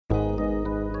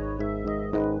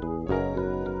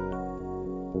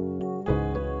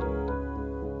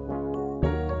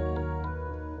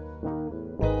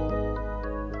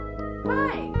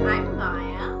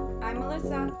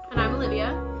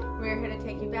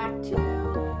back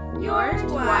to Your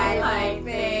Twilight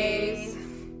Phase.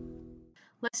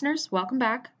 Listeners, welcome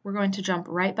back. We're going to jump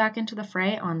right back into the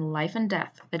fray on Life and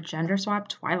Death, the gender-swapped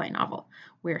Twilight novel.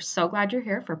 We are so glad you're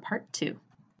here for part 2.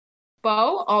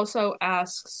 Beau also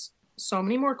asks so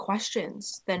many more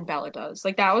questions than Bella does.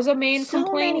 Like, that was a main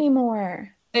complaint. So many more.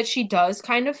 That she does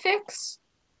kind of fix.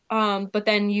 But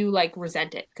then you, like,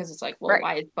 resent it. Because it's like, well, right.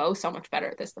 Why is Beau so much better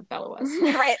at this than Bella was?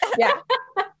 Right. Yeah.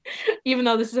 Even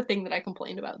though this is a thing that I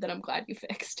complained about that I'm glad you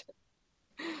fixed.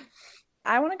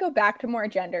 I want to go back to more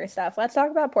gender stuff. Let's talk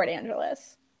about Port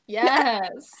Angeles.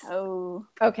 Yes. Oh.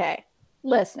 Okay.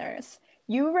 Listeners,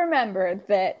 you remember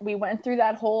that we went through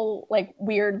that whole, like,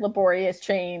 weird, laborious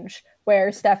change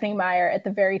where Stephenie Meyer at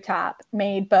the very top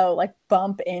made Beau, like,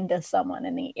 bump into someone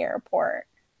in the airport.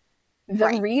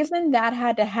 The reason that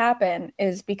had to happen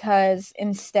is because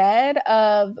instead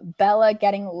of Bella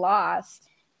getting lost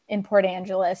in Port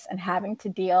Angeles and having to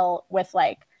deal with,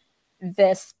 like,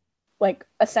 this, like,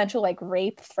 essential, like,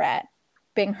 rape threat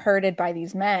being herded by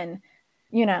these men,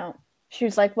 you know, she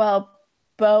was like, well,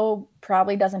 Beau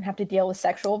probably doesn't have to deal with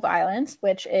sexual violence,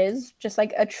 which is just,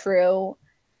 like, a true,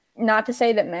 not to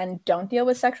say that men don't deal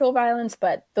with sexual violence,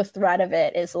 but the threat of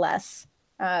it is less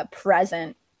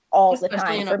present all the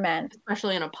time for men.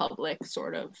 Especially in a public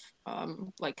sort of,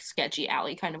 like, sketchy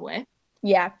alley kind of way.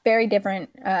 Yeah, very different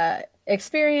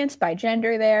experience by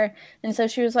gender there. And so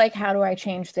she was like, how do I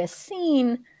change this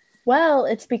scene? Well,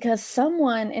 it's because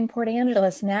someone in Port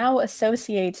Angeles now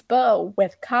associates Beau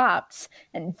with cops,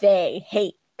 and they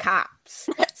hate cops.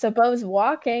 So Beau's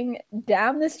walking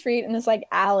down the street in this, like,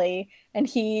 alley, and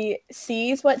he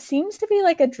sees what seems to be,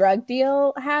 like, a drug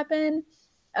deal happen.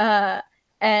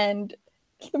 And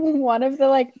one of the,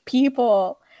 like,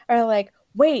 people are like,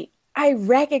 wait, I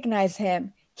recognize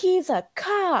him. He's a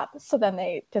cop. So then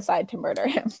they decide to murder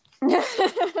him.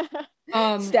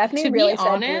 Stephenie really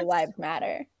said Blue Lives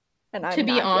Matter. And I'm to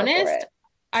be honest,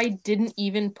 I didn't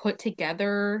even put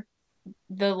together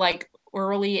the, like,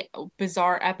 early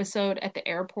bizarre episode at the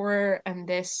airport and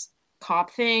this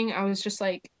cop thing. I was just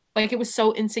like it was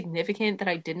so insignificant that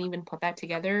I didn't even put that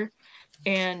together.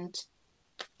 And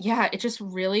yeah, it just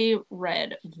really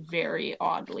read very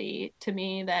oddly to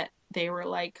me that they were,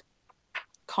 like,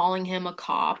 calling him a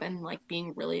cop and, like,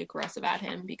 being really aggressive at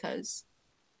him because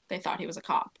they thought he was a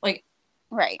cop. Like,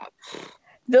 right.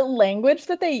 The language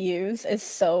that they use is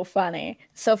so funny.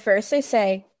 So first they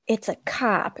say, it's a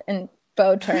cop, and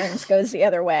Beau turns, goes the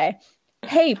other way.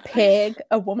 Hey, pig,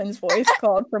 a woman's voice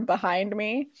called from behind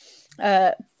me.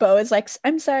 Beau is like,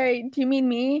 I'm sorry, do you mean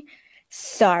me?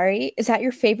 Sorry, is that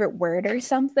your favorite word or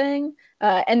something?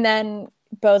 And then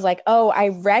Beau's like, oh, I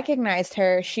recognized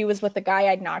her. She was with the guy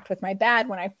I'd knocked with my bag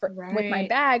when I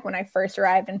first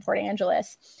arrived in Port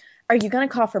Angeles. Are you going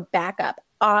to call for backup,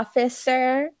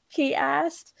 officer? He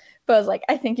asked. Beau's like,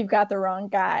 I think you've got the wrong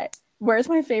guy. Where's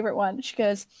my favorite one? She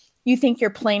goes, you think your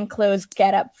plainclothes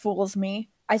getup fools me?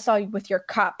 I saw you with your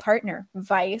cop partner,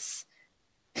 Vice.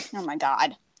 Oh my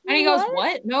God. And he goes,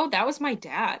 what? No, that was my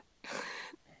dad.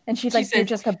 And she's like, you're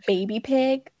just a baby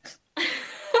pig?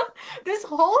 This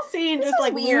whole scene just,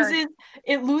 like,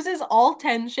 loses all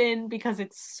tension because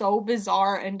it's so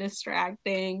bizarre and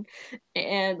distracting.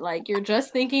 And, like, you're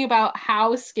just thinking about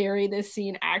how scary this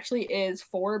scene actually is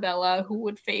for Bella, who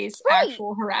would face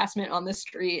actual harassment on the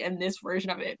street, and this version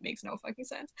of it makes no fucking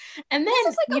sense. And then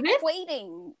this is, like,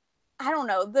 equating, I don't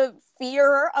know, the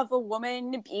fear of a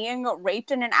woman being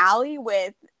raped in an alley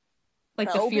with,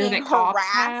 like, the fear that cops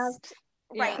have.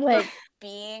 Right, yeah. Like,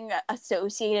 being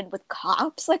associated with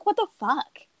cops? Like, what the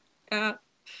fuck?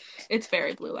 It's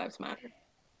very Blue Lives Matter.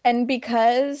 And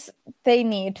because they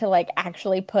need to, like,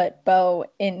 actually put Beau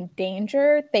in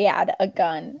danger, they add a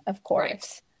gun, of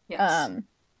course. Right.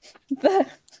 Yes.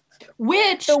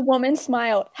 The woman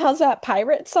smiled. How's that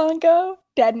pirate song go?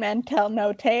 Dead men tell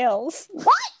no tales.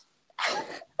 What?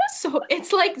 So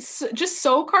it's, like, just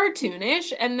so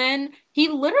cartoonish, and then he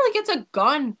literally gets a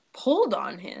gun pulled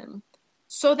on him.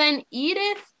 So then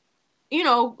Edith, you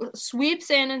know, sweeps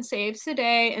in and saves the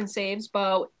day and saves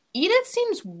Beau. Edith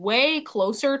seems way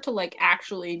closer to, like,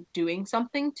 actually doing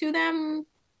something to them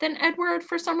than Edward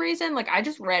for some reason. Like, I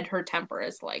just read her temper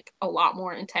as, like, a lot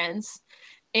more intense.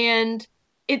 And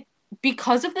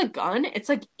because of the gun, it's,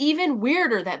 like, even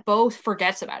weirder that Beau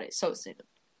forgets about it so soon.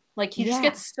 Like, he just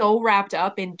gets so wrapped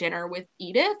up in dinner with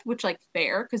Edith, which, like,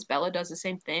 fair, because Bella does the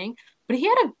same thing. But he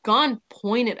had a gun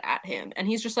pointed at him, and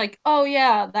he's just like, oh,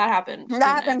 yeah, that happened.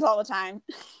 That happens all the time.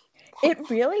 It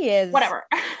really is. Whatever.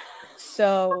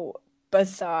 So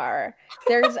bizarre.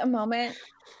 There's a moment,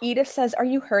 Edith says, are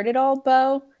you hurt at all,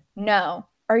 Beau? No.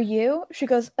 Are you? She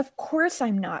goes, of course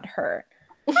I'm not hurt.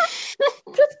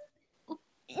 Just,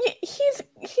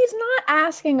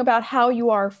 asking about how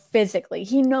you are physically.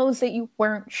 He knows that you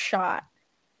weren't shot.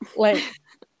 Like,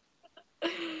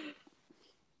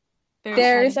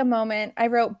 there's a moment I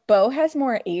wrote, Bo has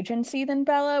more agency than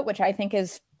Bella, which I think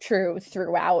is true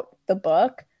throughout the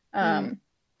book.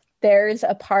 There's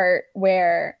a part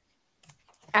where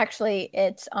actually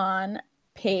it's on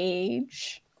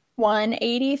page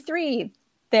 183.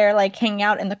 They're like hanging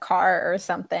out in the car or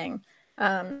something.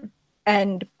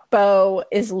 And Bo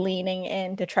is leaning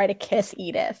in to try to kiss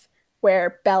Edith,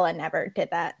 where Bella never did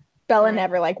that. Bella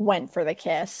never like went for the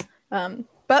kiss.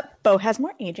 But Bo has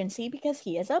more agency because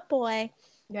he is a boy.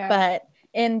 Yeah. But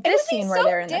in this scene where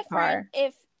they're in the car,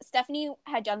 if Stephanie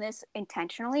had done this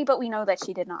intentionally, but we know that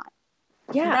she did not.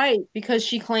 Yeah. Right, because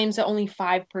she claims that only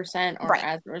 5% are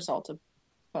as a result of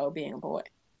Bo being a boy.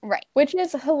 Right. Which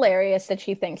is hilarious that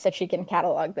she thinks that she can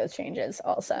catalog those changes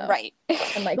also. Right.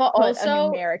 And like put also, a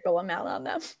numerical amount on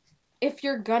them. If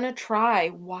you're gonna try,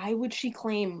 why would she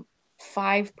claim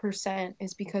 5%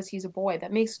 is because he's a boy?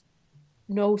 That makes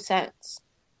no sense.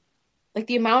 Like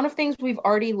the amount of things we've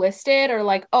already listed are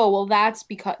like, oh, well, that's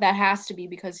because that has to be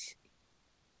because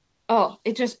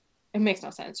it makes no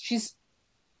sense. She's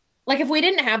like, if we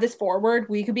didn't have this forward,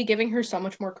 we could be giving her so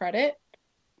much more credit.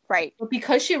 Right. But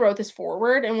because she wrote this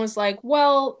forward and was like,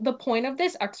 well, the point of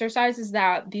this exercise is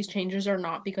that these changes are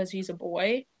not because he's a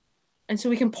boy. And so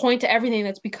we can point to everything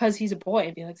that's because he's a boy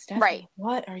and be like, Stephanie,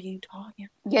 what are you talking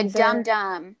about? You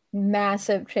dumb.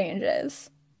 Massive changes.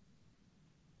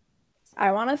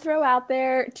 I want to throw out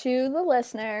there to the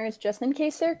listeners, just in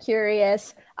case they're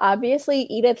curious, obviously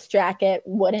Edith's jacket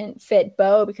wouldn't fit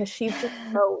Bo because she's just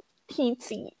so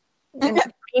teensy and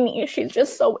tiny. She's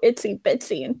just so itsy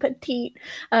bitsy and petite.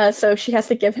 So she has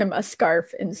to give him a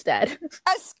scarf instead.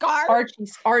 A scarf?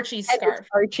 Archie's scarf.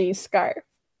 Archie's scarf.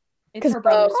 It's her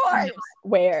brother's scarf.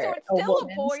 Wear so it's still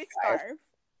a boy scarf.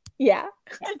 Yeah.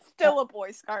 It's still a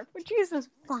boy scarf. But Jesus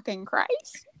fucking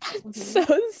Christ. So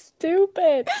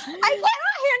stupid. I cannot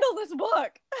handle this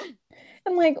book.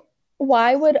 And like,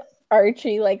 why would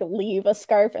Archie like leave a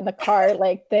scarf in the car?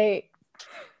 Like they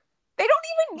don't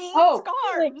even need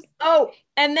scarves.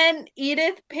 And then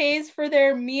Edith pays for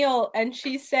their meal and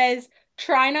she says,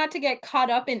 try not to get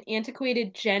caught up in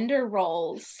antiquated gender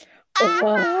roles.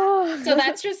 So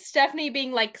that's just Stephanie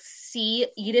being like, see,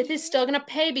 Edith is still gonna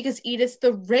pay because Edith's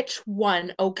the rich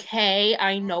one, okay?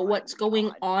 I know what's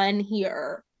going on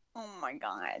here. Oh my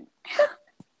god.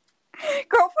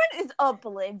 Girlfriend is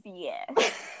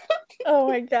oblivious. Oh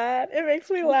my god, it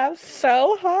makes me laugh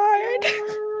so hard.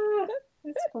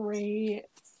 It's great.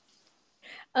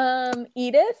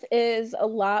 Edith is a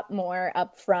lot more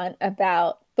upfront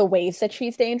about the ways that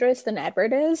she's dangerous than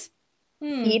Edward is.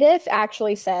 Edith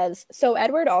actually says, so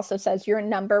Edward also says, your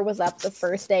number was up the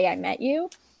first day I met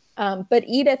you. But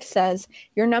Edith says,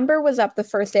 your number was up the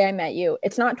first day I met you.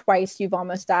 It's not twice you've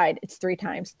almost died. It's 3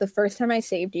 times. The first time I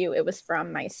saved you, it was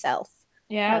from myself.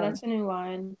 Yeah, that's a new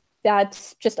line.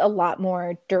 That's just a lot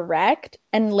more direct.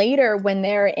 And later when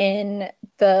they're in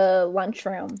the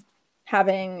lunchroom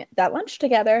having that lunch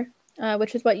together,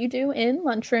 which is what you do in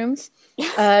lunchrooms,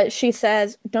 she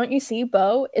says, don't you see,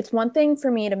 Bo? It's one thing for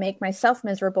me to make myself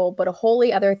miserable, but a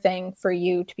wholly other thing for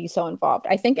you to be so involved.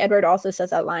 I think Edward also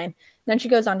says that line. Then she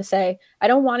goes on to say, I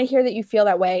don't want to hear that you feel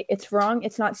that way. It's wrong.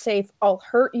 It's not safe. I'll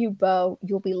hurt you, Bo.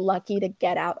 You'll be lucky to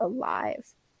get out alive.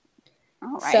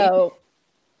 All right. So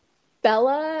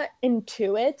Bella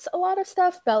intuits a lot of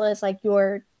stuff. Bella is like,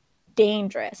 you're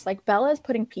dangerous. Like Bella is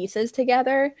putting pieces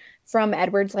together from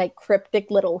Edward's like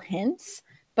cryptic little hints.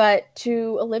 But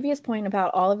to Olivia's point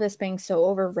about all of this being so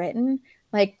overwritten,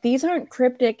 like these aren't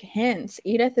cryptic hints.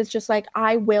 Edith is just like,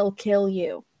 I will kill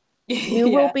you. You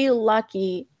will be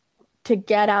lucky to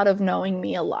get out of knowing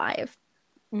me alive.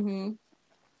 Mm-hmm.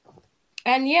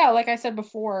 And yeah, like I said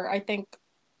before, I think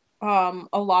a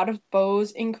lot of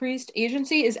Bo's increased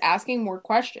agency is asking more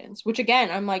questions, which again,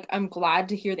 I'm glad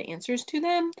to hear the answers to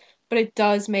them, but it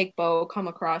does make Bo come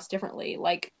across differently.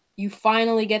 Like, you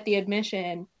finally get the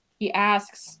admission. He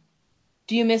asks,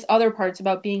 do you miss other parts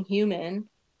about being human?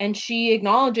 And she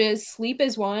acknowledges sleep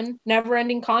is one.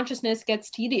 Never-ending consciousness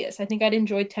gets tedious. I think I'd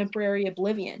enjoy temporary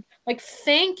oblivion. Like,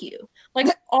 thank you. Like,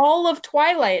 all of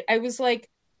Twilight, I was like,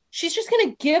 she's just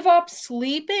gonna give up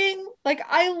sleeping? Like,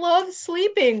 I love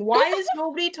sleeping. Why is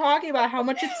nobody talking about how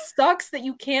much it sucks that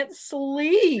you can't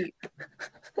sleep?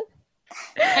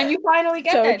 And you finally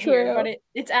get that here, but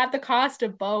it's at the cost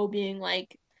of Bo being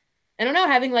like, I don't know,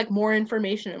 having like more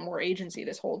information and more agency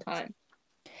this whole time.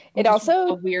 It also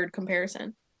a weird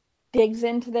comparison. Digs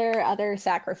into their other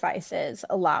sacrifices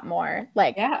a lot more.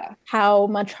 Like how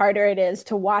much harder it is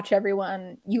to watch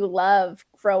everyone you love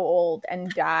grow old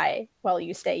and die while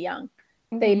you stay young.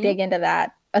 They Mhm. dig into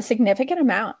that a significant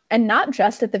amount, and not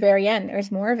just at the very end.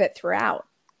 There's more of it throughout.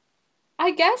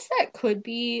 I guess that could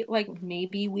be like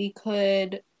maybe we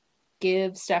could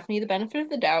give Stephanie the benefit of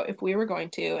the doubt if we were going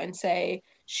to and say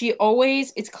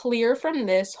it's clear from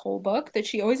this whole book that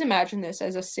she always imagined this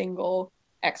as a single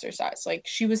exercise. Like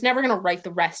she was never going to write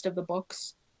the rest of the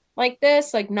books like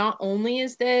this. Like not only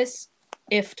is this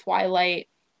if Twilight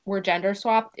were gender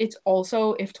swapped, it's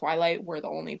also if Twilight were the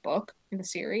only book in the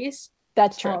series.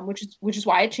 That's true. Which is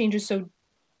why it changes so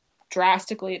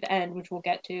drastically at the end, which we'll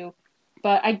get to.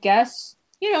 But I guess,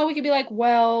 we could be like,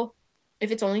 well,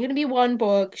 if it's only going to be one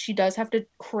book, she does have to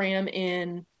cram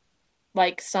in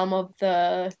like some of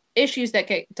the issues that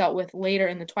get dealt with later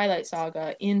in the Twilight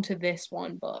Saga into this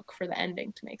one book for the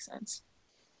ending to make sense.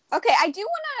 Okay, I do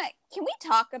want to. Can we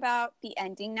talk about the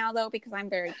ending now, though? Because I'm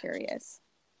very curious.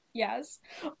 Yes.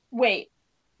 Wait.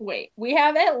 We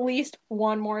have at least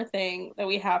one more thing that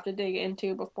we have to dig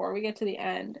into before we get to the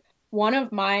end. One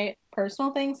of my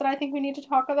personal things that I think we need to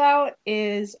talk about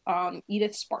is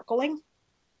Edith sparkling.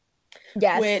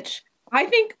 Yes. Which I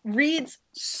think reads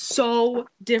so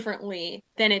differently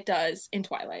than it does in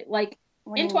Twilight. Like,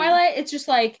 in Twilight, it's just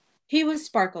like, he was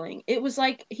sparkling. It was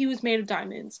like he was made of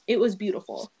diamonds. It was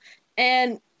beautiful.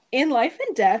 And in Life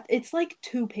and Death, it's like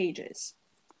 2 pages.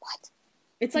 What?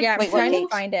 It's like I'm trying to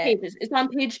find it. pages. It's on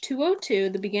page 202,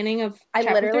 the beginning of I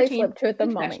chapter literally 13, flipped to it the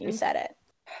moment Confession. you said it.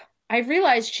 I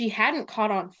realized she hadn't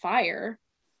caught on fire.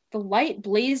 The light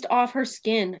blazed off her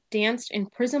skin, danced in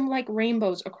prism-like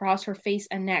rainbows across her face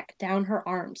and neck, down her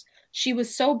arms. She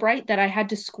was so bright that I had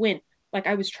to squint, like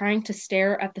I was trying to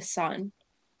stare at the sun.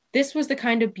 This was the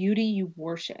kind of beauty you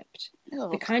worshipped,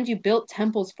 the kind you built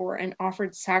temples for and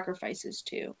offered sacrifices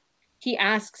to. He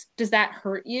asks, "Does that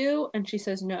hurt you?" And she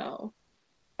says, "No."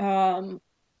 On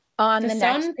The the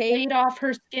sun next page, played off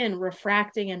her skin,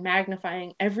 refracting and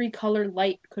magnifying every color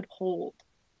light could hold.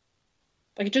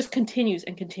 Like it just continues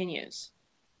and continues.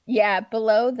 yeah,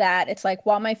 below that, it's like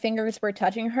while my fingers were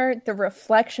touching her, the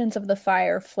reflections of the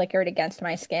fire flickered against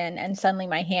my skin, and suddenly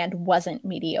my hand wasn't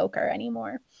mediocre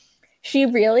anymore. She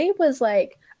really was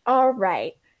like, all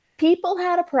right, people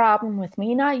had a problem with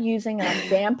me not using a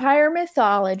vampire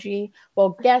mythology.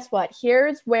 Well, guess what?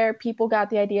 Here's where people got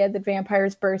the idea that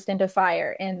vampires burst into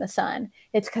fire in the sun.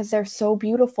 It's because they're so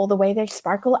beautiful. The way they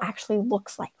sparkle actually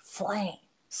looks like flame.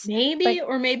 Maybe, Like,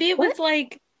 or maybe it was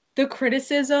like the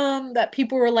criticism that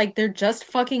people were like, they're just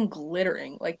fucking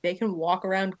glittering. Like they can walk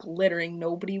around glittering.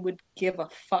 Nobody would give a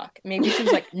fuck. Maybe she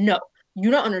was like, no,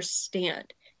 you don't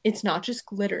understand. It's not just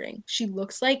glittering. She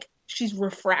looks like she's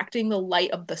refracting the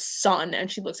light of the sun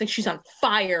and she looks like she's on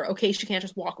fire. Okay, she can't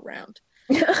just walk around.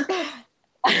 Like,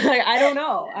 I don't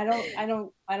know. I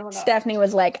don't know. Stephanie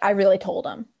was like, I really told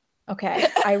him. Okay,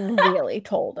 I really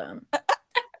told him.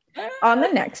 On the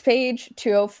next page,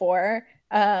 204,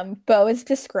 Bo is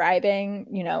describing,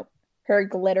 her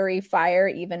glittery fire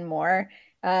even more.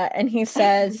 And he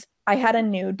says, I had a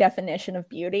new definition of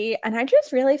beauty. And I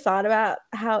just really thought about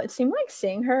how it seemed like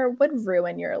seeing her would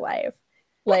ruin your life.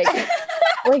 Like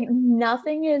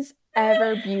nothing is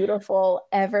ever beautiful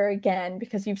ever again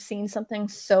because you've seen something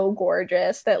so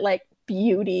gorgeous that like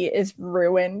beauty is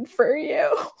ruined for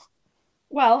you.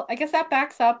 Well, I guess that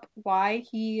backs up why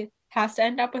he has to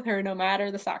end up with her no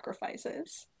matter the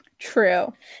sacrifices.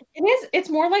 True. It's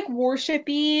more like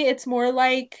worshipy. It's more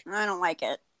like, I don't like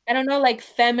it. I don't know, like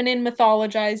feminine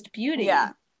mythologized beauty.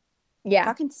 Yeah.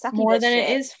 Fucking succubus More than shit.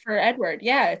 it is for Edward.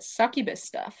 Yeah, it's succubus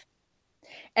stuff.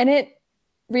 And it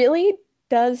really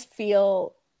does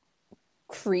feel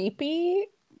creepy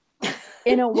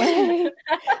in a way.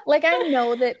 Like I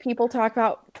know that people talk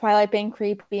about Twilight being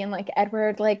creepy and like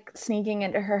Edward like sneaking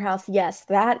into her house. Yes,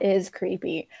 that is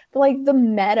creepy. But like the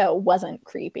meadow wasn't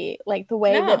creepy. Like the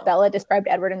way that Bella described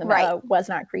Edward in the meadow was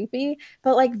not creepy.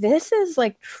 But like this is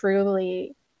like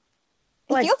truly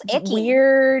it feels icky.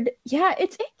 Weird. Yeah,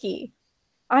 it's icky.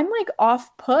 I'm like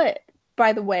off put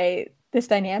by the way this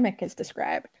dynamic is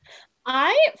described.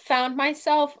 I found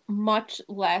myself much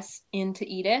less into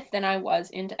Edith than I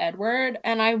was into Edward.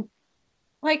 And I don't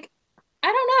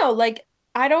know. Like,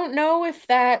 I don't know if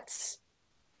that's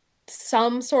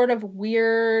some sort of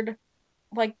weird,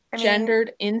 like,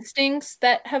 gendered instincts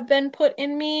that have been put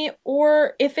in me,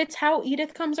 or if it's how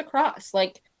Edith comes across.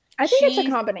 Like, I think it's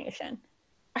a combination.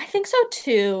 I think so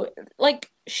too. Like,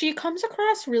 she comes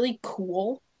across really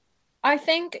cool, I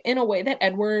think, in a way that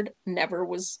Edward never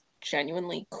was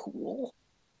genuinely cool.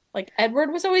 Like,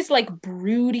 Edward was always, like,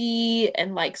 broody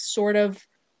and, like, sort of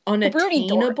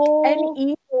unattainable. And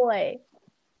e-boy.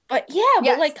 But yeah,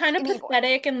 but like kind of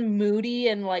pathetic and moody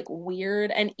and like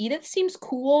weird. And Edith seems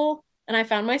cool and I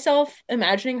found myself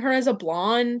imagining her as a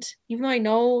blonde, even though I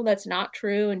know that's not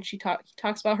true. And he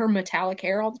talks about her metallic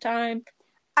hair all the time.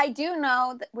 I do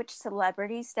know which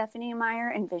celebrities Stephanie Meyer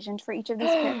envisioned for each of these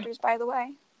characters, by the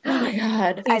way. Oh my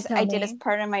God. Please tell I did me. as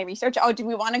part of my research. Oh, do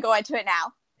we want to go into it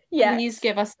now? Yes. Please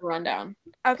give us the rundown.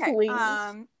 Okay. Please.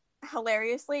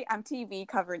 Hilariously, MTV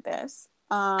covered this.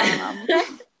 Hold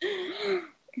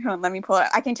on, let me pull it.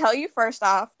 I can tell you first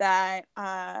off that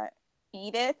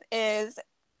Edith is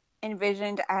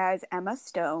envisioned as Emma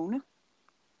Stone.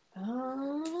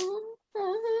 Oh,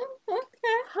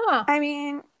 okay. Huh. I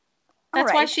mean,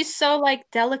 That's all why right. she's so like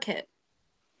delicate.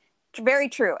 Very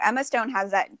true. Emma Stone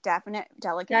has that definite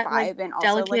delicate That, vibe like, and also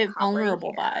delicate, like coppery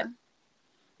vulnerable hair.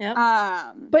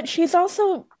 vibe. Yep. But she's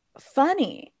also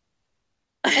funny.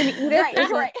 And Edith right,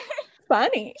 isn't right.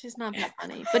 funny. She's not that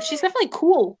funny, but she's definitely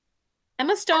cool.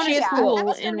 Emma Stone She is is cool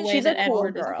Emma Stone in a is- way she's a that cool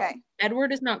Edward is. girl. Okay.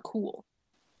 Edward is not cool.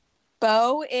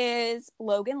 Beau is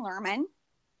Logan Lerman.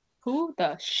 Who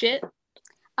the shit?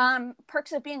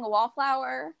 Perks of Being a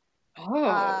Wallflower.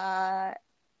 Oh,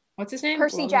 what's his name?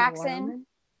 Percy Logan Jackson. Lerman?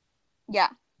 Yeah.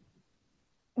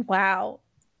 Wow.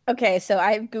 Okay, so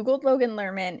I've Googled Logan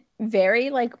Lerman.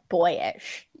 Very like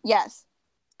boyish. Yes.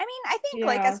 I mean, I think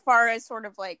like Yeah. as far as sort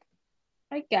of like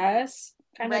I guess.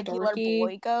 Kind of regular dorky.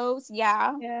 boy goes,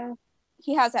 yeah, Yeah.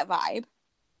 he has that vibe.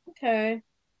 Okay.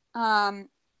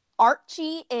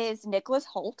 Archie is Nicholas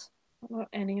Holt. I don't know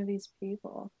any of these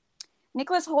people.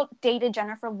 Nicholas Holt dated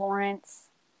Jennifer Lawrence.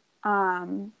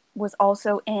 Was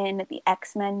also in the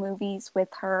X-Men movies with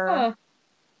her. Oh.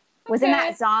 Was in Okay.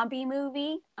 that zombie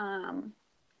movie.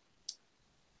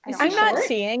 Is I'm he not short?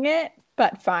 seeing it,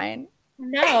 but fine.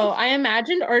 No, I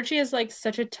imagined Archie as like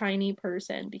such a tiny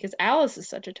person because Alice is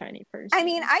such a tiny person. I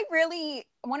mean,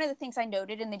 one of the things I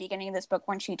noted in the beginning of this book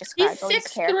when she described all these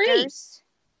 6'3". characters.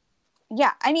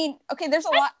 Yeah, I mean, okay, there's a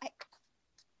lot.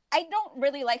 I don't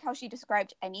really like how she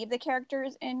described any of the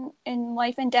characters in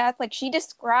Life and Death. Like, she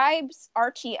describes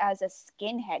Archie as a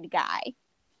skinhead guy.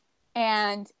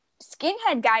 And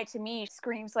skinhead guy to me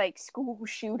screams like school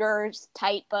shooters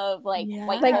type of like Yeah.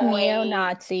 white Like boy.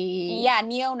 neo-Nazi. Yeah,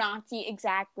 neo-Nazi,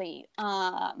 exactly.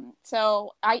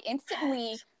 So I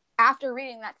instantly, after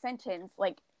reading that sentence,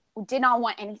 like, did not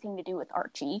want anything to do with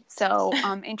Archie. So,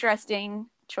 interesting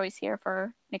choice here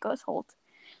for Nicholas Holt.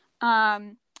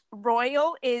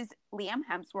 Royal is Liam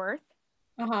Hemsworth.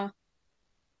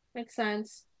 Makes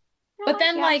sense. But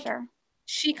then, Yeah, like, sure.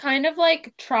 she kind of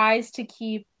like tries to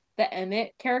keep the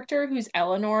Emmett character, who's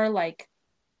Eleanor, like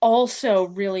also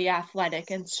really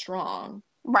athletic and strong.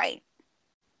 Right.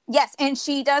 Yes, and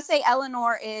she does say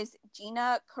Eleanor is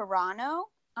Gina Carano.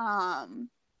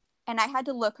 And I had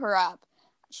to look her up.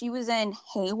 She was in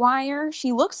Haywire.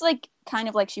 She looks like kind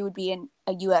of like she would be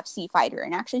a UFC fighter,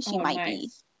 and actually she might be.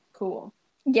 Cool.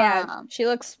 Yeah, she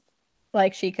looks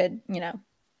like she could, beat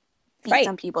fight.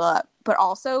 some people up, but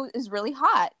also is really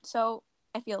hot. So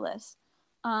I feel this.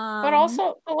 But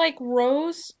also, like,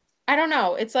 Rose, I don't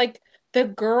know. It's like the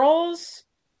girls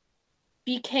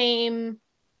became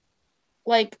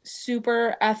like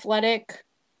super athletic,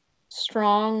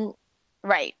 strong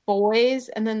right. boys,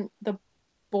 and then the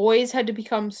boys had to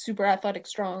become super athletic,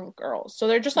 strong girls. So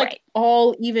they're just like Right.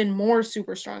 all even more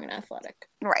super strong and athletic.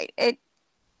 Right.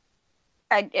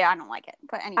 I don't like it.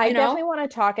 But anyway. I You know? definitely want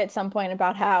to talk at some point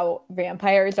about how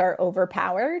vampires are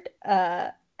overpowered,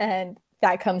 and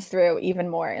that comes through even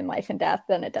more in Life and Death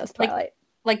than it does Like- Twilight.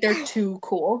 Like they're too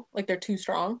cool. Like they're too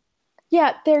strong.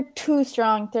 Yeah, they're too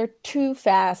strong. They're too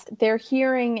fast. Their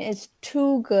hearing is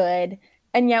too good,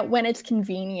 and yet when it's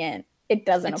convenient, it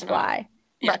doesn't It's not. apply.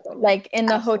 Yeah. Like in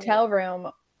the Absolutely. hotel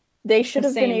room, they should The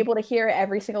have been same. able to hear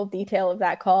every single detail of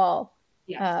that call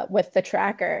Yeah. with the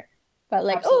tracker. But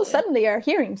like, Absolutely. suddenly our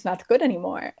hearing's not good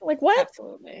anymore. Like what?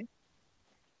 Absolutely.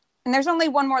 And there's only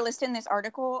one more list in this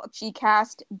article. She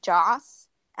cast Joss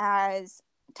as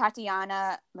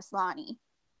Tatiana Maslany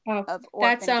Oh, of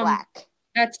That's, Orphan Black.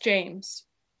 that's James.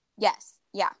 Yes.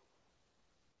 Yeah.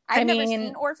 I I've never mean-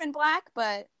 seen Orphan Black,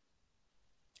 but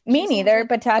Me She seems neither, like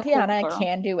but a cool Tatiana girl.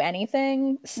 can do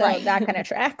anything, so Right. that kind of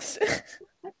tracks.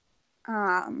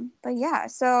 but yeah,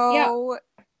 so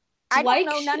I Like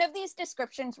don't know. she- None of these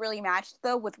descriptions really matched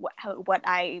though with what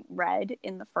I read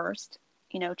in the first,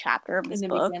 chapter of In this the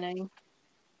book. beginning.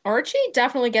 Archie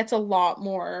definitely gets a lot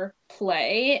more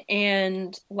play,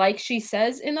 and like she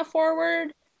says in the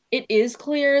foreword, it is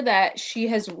clear that she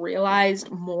has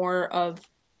realized more of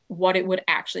what it would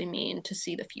actually mean to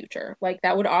see the future. Like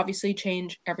that would obviously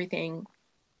change everything,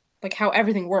 like how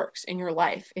everything works in your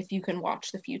life if you can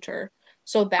watch the future.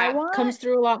 So that want- comes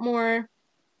through a lot more.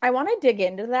 I want to dig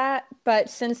into that, but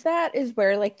since that is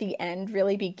where like the end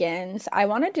really begins, I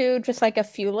want to do just like a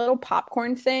few little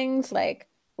popcorn things, like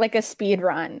a speed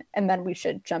run, and then we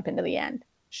should jump into the end.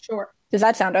 Sure. Does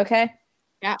that sound okay?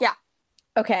 Yeah. Yeah.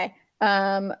 Okay.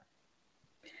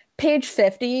 Page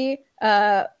 50,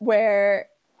 where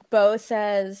Bo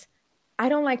says, I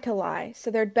don't like to lie, so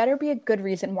there'd better be a good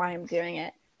reason why I'm doing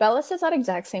it. Bella says that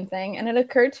exact same thing, and it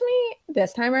occurred to me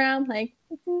this time around, like,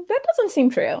 that doesn't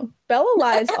seem true. Bella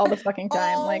lies all the fucking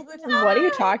time. All Like, the time. what are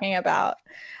you talking about?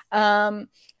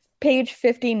 Page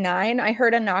 59, I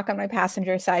heard a knock on my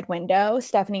passenger side window.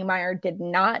 Stephenie Meyer did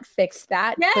not fix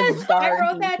that bizarre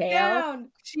I wrote that detail. down.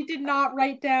 She did not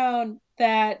write down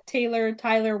that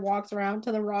Tyler walks around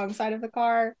to the wrong side of the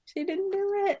car. She didn't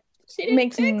do it. She didn't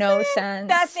Makes fix no it. sense.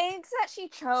 The things that she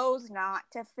chose not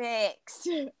to fix.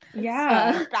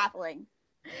 Yeah. It's baffling.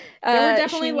 There were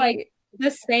definitely like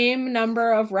the same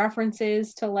number of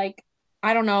references to like,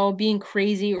 I don't know, being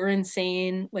crazy or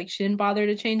insane. Like she didn't bother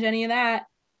to change any of that.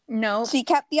 no. She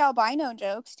kept the albino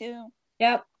jokes too.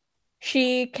 Yep.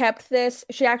 She kept this.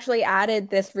 She actually added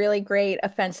this really great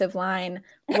offensive line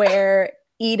where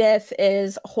Edith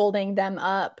is holding them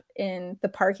up in the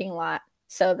parking lot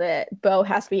so that Bo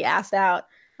has to be asked out.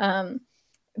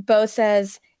 Bo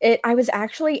says, I was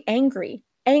actually angry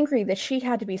that she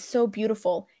had to be so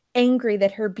beautiful, angry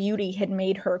that her beauty had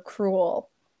made her cruel.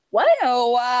 What?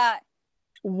 No,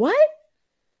 What?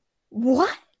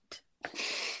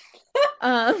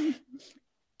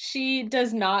 She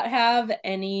does not have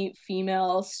any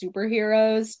female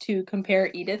superheroes to compare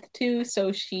Edith to,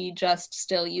 so she just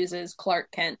still uses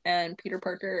Clark Kent and Peter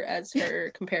Parker as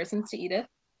her comparisons to Edith.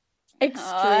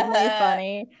 Extremely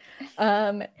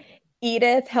funny.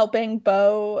 Edith helping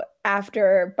Bo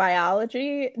after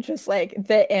biology, just like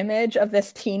the image of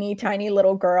this teeny tiny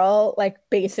little girl, like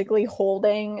basically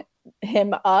holding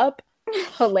him up.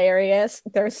 Hilarious.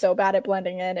 They're so bad at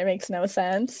blending in. It makes no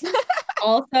sense.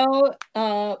 Also,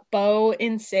 Bo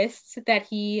insists that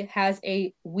he has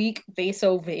a weak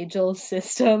vasovagal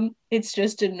system. It's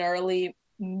just a neurally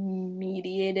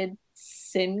mediated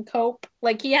syncope.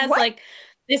 Like he has What? like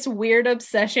this weird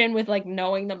obsession with like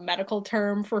knowing the medical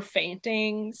term for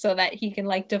fainting so that he can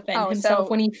like defend himself so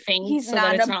when he faints. he's so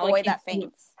not that it's a not boy like that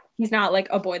faints. He's not like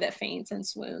a boy that faints and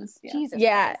swoons. Yeah. Jesus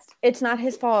Yeah, Christ. it's not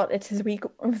his fault. It's his weak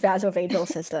vasovagal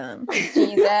system.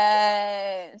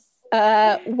 Jesus.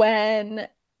 When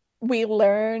we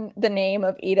learn the name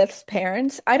of Edith's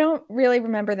parents, I don't really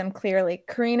remember them clearly.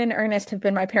 Corinne and Ernest have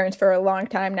been my parents for a long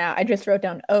time now. I just wrote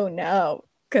down, oh no,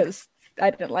 because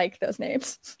I didn't like those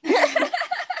names.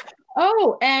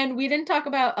 Oh, and we didn't talk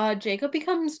about Jacob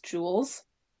becomes Jules.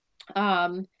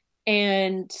 And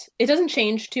it doesn't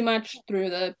change too much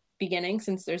through the beginning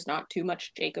since there's not too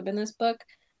much Jacob in this book.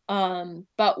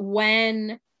 But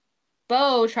when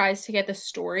Bo tries to get the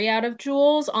story out of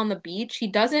Jules on the beach,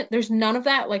 there's none of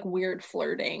that like weird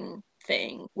flirting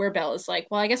thing where Bella's like,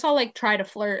 well, I guess I'll like try to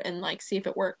flirt and like see if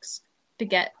it works to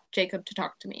get Jacob to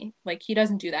talk to me. Like he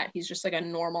doesn't do that. He's just like a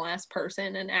normal ass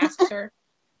person and asks her.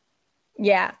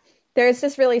 Yeah. There's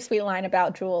this really sweet line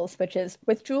about Jules, which is,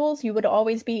 with Jules, you would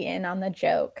always be in on the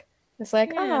joke. It's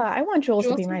like, I want Jules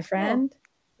to be my friend.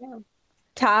 Yeah.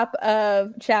 Top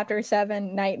of chapter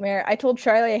 7, Nightmare. I told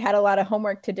Charlie I had a lot of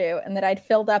homework to do and that I'd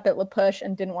filled up at La Push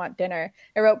and didn't want dinner.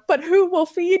 I wrote, but who will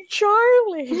feed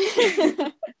Charlie?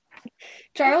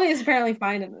 Charlie is apparently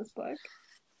fine in this book.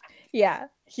 Yeah,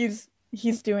 he's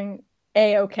doing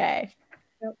A-okay.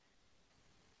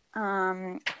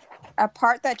 A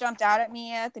part that jumped out at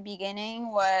me at the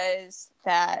beginning was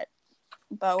that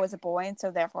Bo is a boy, and so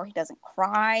therefore he doesn't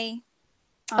cry.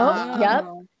 Yep.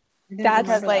 That's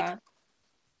because like,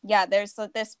 yeah, there's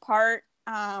this part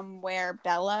where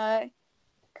Bella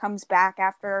comes back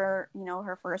after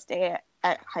her first day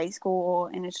at high school,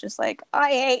 and it's just like,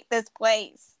 I hate this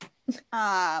place.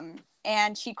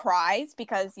 And she cries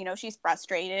because she's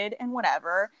frustrated and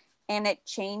whatever, and it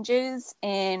changes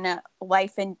in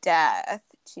Life and Death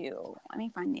to, let me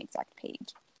find the exact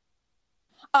page.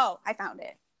 Oh, I found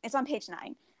it. It's on page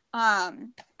 9.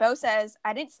 Bo says,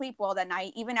 I didn't sleep well that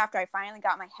night, even after I finally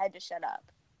got my head to shut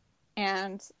up.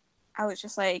 And I was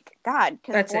just like, God,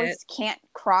 because boys can't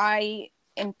cry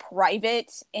in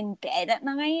private in bed at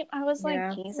night. I was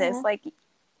like, Jesus, like,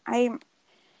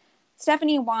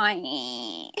 Stephenie,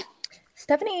 why?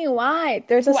 Stephenie, why?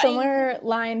 There's a similar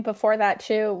line before that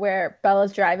too, where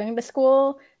Bella's driving to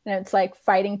school and it's like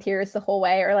fighting tears the whole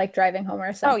way, or like driving home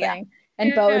or something. Oh, yeah.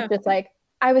 And Bo is just like,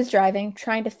 I was driving,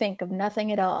 trying to think of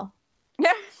nothing at all.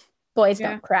 Boys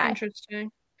don't cry.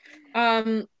 Interesting.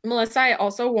 Melissa, I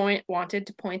also wanted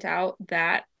to point out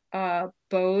that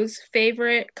Bo's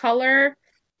favorite color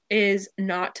is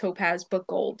not topaz but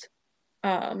gold.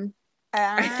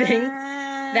 I think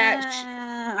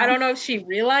I don't know if she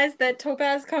realized that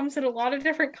topaz comes in a lot of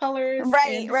different colors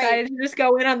and decided to just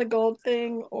go in on the gold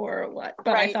thing or what.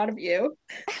 But I thought of you.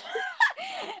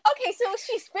 Okay, so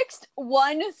she's fixed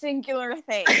one singular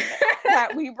thing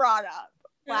that we brought up.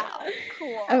 Wow,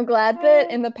 cool. I'm glad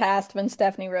that in the past when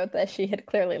Stephanie wrote this, she had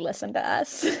clearly listened to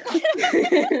us.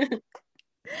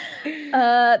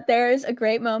 There's a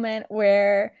great moment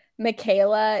where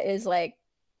Michaela is like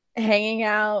hanging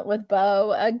out with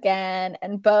Bo again,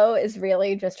 and Bo is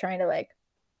really just trying to like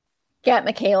get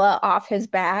Michaela off his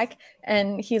back,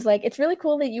 and he's like, it's really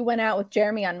cool that you went out with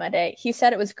Jeremy on Monday. He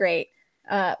said it was great,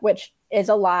 which is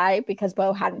a lie because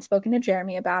Bo hadn't spoken to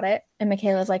Jeremy about it. And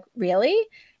Michaela's like, really?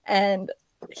 And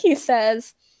he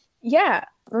says, yeah,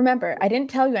 remember, I didn't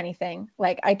tell you anything.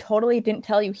 Like, I totally didn't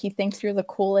tell you he thinks you're the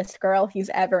coolest girl he's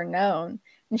ever known.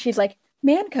 And she's like,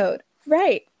 man code,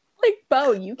 right. Like,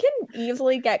 Bo, you can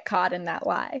easily get caught in that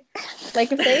lie.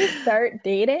 Like, if they start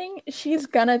dating, she's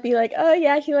gonna be like, oh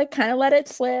yeah, he like kind of let it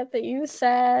slip that you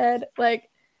said. Like,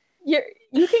 you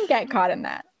can get caught in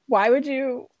that. Why would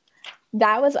you?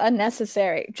 That was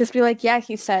unnecessary. Just be like, yeah,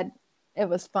 he said it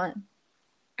was fun.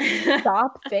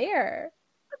 Stop there.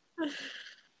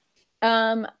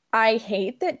 I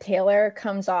hate that Taylor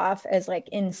comes off as like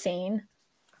insane.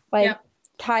 Like,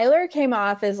 Tyler came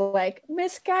off as like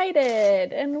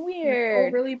misguided and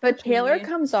weird, really, but Taylor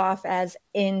comes off as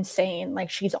insane. Like,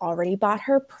 she's already bought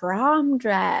her prom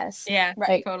dress. Yeah,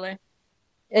 like, totally.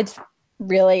 It's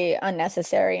really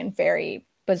unnecessary and very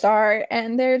bizarre,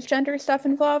 and there's gender stuff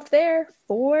involved there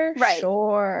for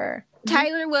sure.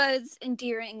 Tyler was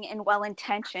endearing and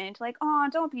well-intentioned, like, oh,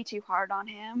 don't be too hard on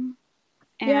him.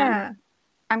 And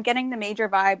I'm getting the major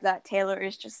vibe that Taylor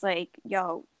is just like,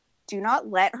 yo, do not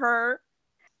let her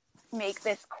make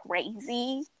this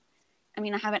crazy. I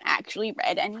mean, I haven't actually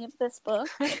read any of this book,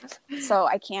 so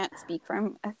I can't speak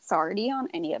from authority on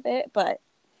any of it, but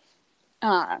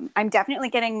I'm definitely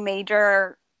getting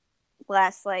major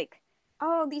less like,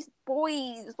 oh, these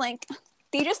boys, like,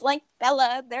 they just like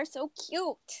Bella, they're so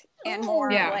cute, and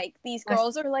more like, these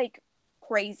girls are like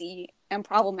crazy and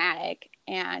problematic,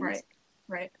 and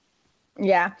right.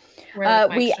 Yeah.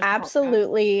 We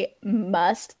absolutely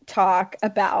must talk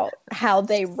about how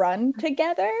they run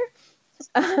together.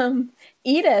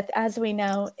 Edith, as we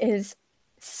know, is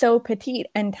so petite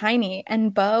and tiny,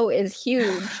 and Bo is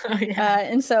huge.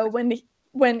 And so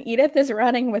when Edith is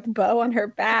running with Bo on her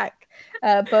back,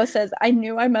 Bo says, I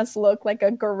knew I must look like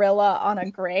a gorilla on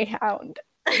a greyhound.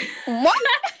 What?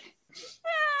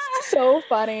 So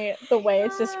funny the way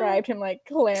it's described, him like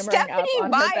clambering Stephanie up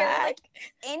on Meyer, her back. like,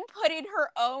 inputted her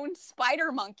own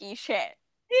spider monkey shit.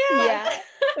 Yeah.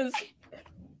 It was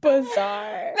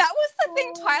bizarre. That was the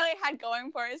thing Twilight had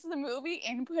going for us. The movie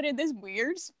inputted this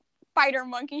weird spider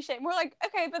monkey shit. And we're like,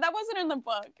 okay, but that wasn't in the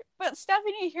book. But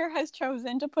Stephanie here has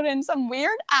chosen to put in some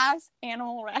weird ass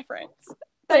animal reference.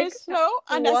 That is so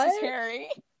unnecessary.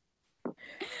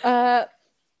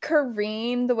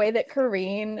 Kareen, the way that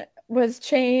Kareen was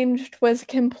changed was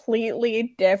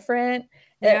completely different.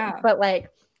 But like,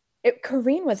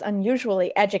 Kareen was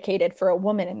unusually educated for a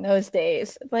woman in those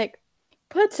days. Like,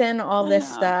 puts in all this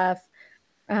stuff.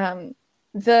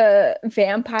 The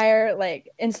vampire, like,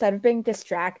 instead of being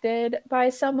distracted by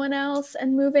someone else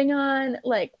and moving on,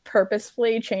 like,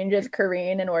 purposefully changes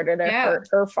Kareen in order to hurt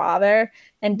her father,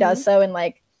 and does so in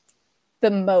like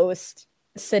the most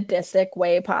sadistic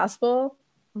way possible.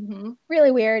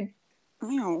 Really weird.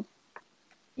 Ew.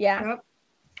 Yeah.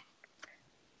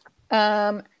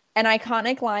 An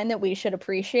iconic line that we should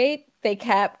appreciate.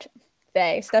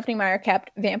 Stephanie Meyer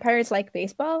kept, vampires like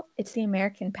baseball. It's the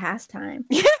American pastime.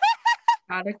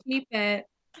 Gotta keep it.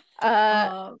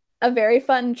 A very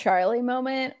fun Charlie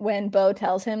moment when Bo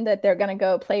tells him that they're gonna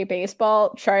go play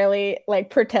baseball. Charlie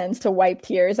like pretends to wipe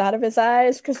tears out of his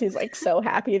eyes because he's like so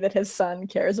happy that his son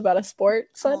cares about a sport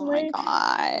suddenly. Oh my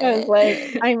god. I was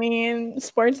like, I mean,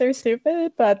 sports are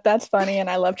stupid, but that's funny,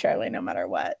 and I love Charlie no matter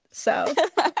what. So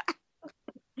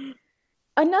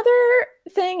another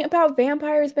thing about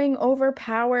vampires being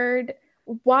overpowered,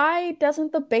 why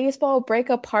doesn't the baseball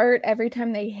break apart every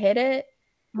time they hit it?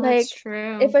 That's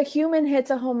true. If a human hits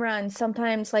a home run,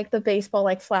 sometimes like the baseball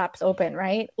like flaps open,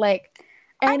 right? Like,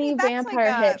 any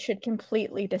vampire hit should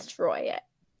completely destroy it.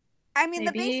 I mean,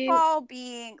 the baseball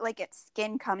being like its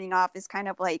skin coming off is kind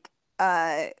of like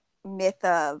a myth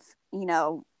of, you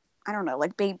know, I don't know,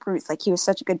 like Babe Ruth. Like, he was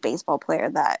such a good baseball player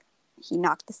that he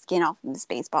knocked the skin off of his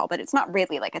baseball, but it's not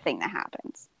really like a thing that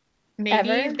happens.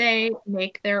 Maybe they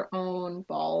make their own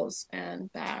balls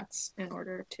and bats in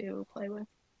order to play with.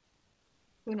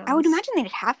 Who knows? I would imagine they'd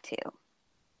have to.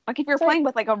 Like if you're It's like- playing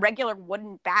with like a regular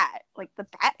wooden bat, like the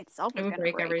bat itself It is would gonna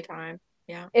break break. every time.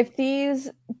 Yeah. If these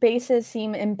bases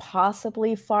seem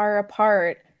impossibly far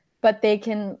apart, but they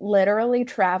can literally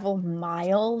travel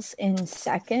miles in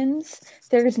seconds,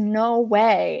 there's no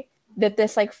way that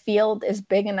this like field is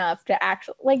big enough to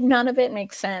actually, like, none of it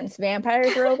makes sense.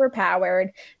 Vampires are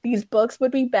overpowered. These books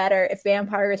would be better if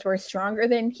vampires were stronger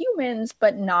than humans,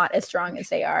 but not as strong as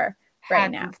they are right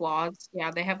Had now. some flaws.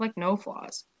 Yeah, they have like no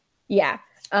flaws. Yeah.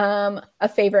 A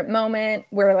favorite moment,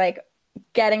 we're like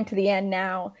getting to the end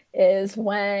now, is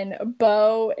when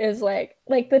Bo is like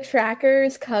the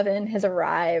Tracker's coven has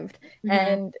arrived, Mhm.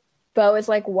 and Bo is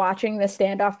like watching the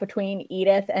standoff between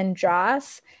Edith and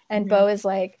Joss, and Mhm. Bo is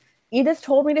like, Edith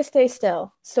told me to stay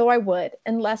still, so I would,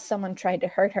 unless someone tried to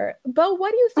hurt her. Bo,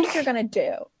 what do you think you're gonna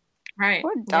do? Right.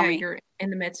 What a Yeah, dummy. you're in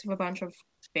the midst of a bunch of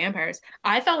vampires.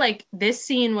 I felt like this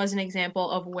scene was an example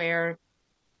of where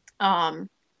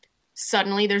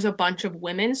suddenly there's a bunch of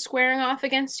women squaring off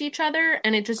against each other,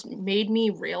 and it just made me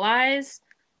realize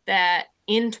that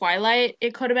in Twilight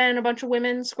it could have been a bunch of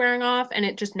women squaring off, and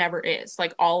it just never is.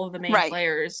 Like all of the main Right.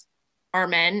 players are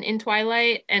men in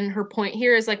Twilight, and her point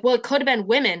here is like, well, it could have been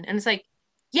women, and it's like,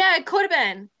 yeah, it could have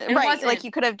been. And it Right, wasn't. like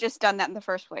you could have just done that in the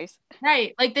first place.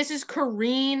 Right. Like this is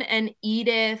Corinne and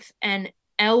Edith and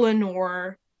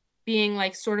Eleanor being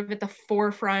like sort of at the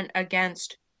forefront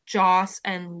against Joss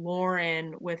and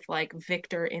Lauren with like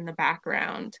Victor in the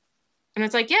background. And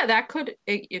it's like, yeah, it could have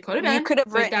been. You could have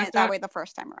but written that's it that not- way the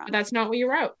first time but around. that's not what you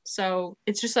wrote. So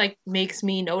it's just like makes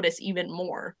me notice even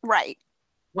more Right.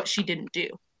 what she didn't do.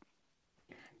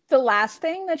 The last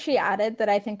thing that she added that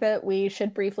I think that we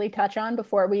should briefly touch on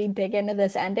before we dig into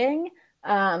this ending,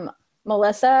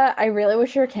 Melissa, I really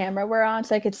wish your camera were on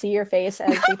so I could see your face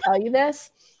as we tell you this.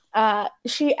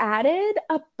 She added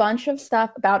a bunch of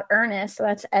stuff about Ernest, so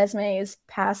that's Esme's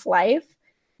past life,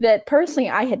 that personally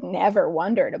I had never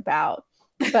wondered about.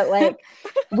 But like,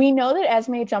 we know that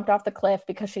Esme jumped off the cliff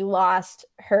because she lost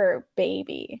her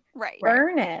baby. Right.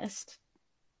 Ernest,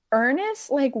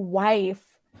 like, wife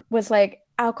was like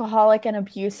alcoholic and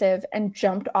abusive and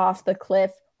jumped off the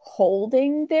cliff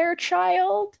holding their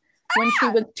child when she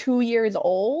was 2 years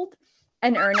old,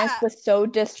 and Ernest was so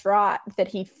distraught that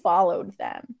he followed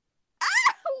them.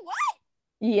 What?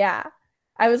 Yeah,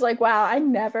 I was like, wow, I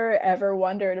never ever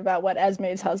wondered about what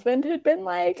Esme's husband had been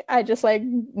like. I just like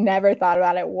never thought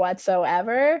about it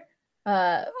whatsoever,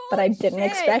 but I didn't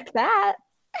shit. expect that.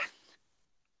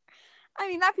 I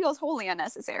mean, that feels wholly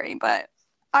unnecessary, but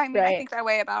I mean, I Right. think that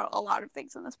way about a lot of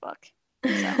things in this book.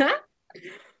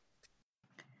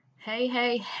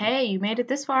 Hey, you made it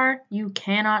this far. You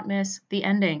cannot miss the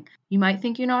ending. You might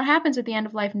think you know what happens at the end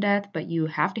of Life and Death, but you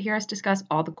have to hear us discuss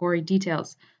all the gory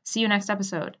details. See you next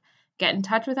episode. Get in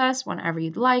touch with us whenever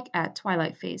you'd like at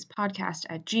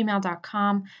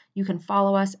twilightphasepodcast@gmail.com. You can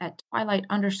follow us at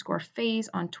twilight_phase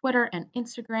on Twitter and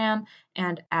Instagram,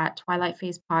 and at Twilight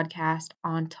Phase Podcast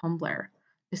on Tumblr.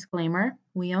 Disclaimer,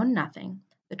 we own nothing.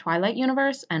 The Twilight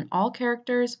universe and all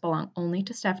characters belong only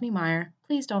to Stephenie Meyer.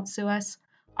 Please don't sue us.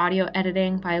 Audio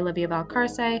editing by Olivia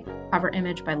Valcarce. Cover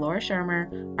image by Laura Shermer.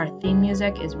 Our theme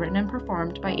music is written and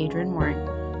performed by Adrian Mooring.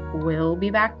 We'll be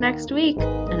back next week,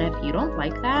 and if you don't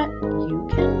like that, you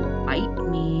can bite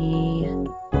me.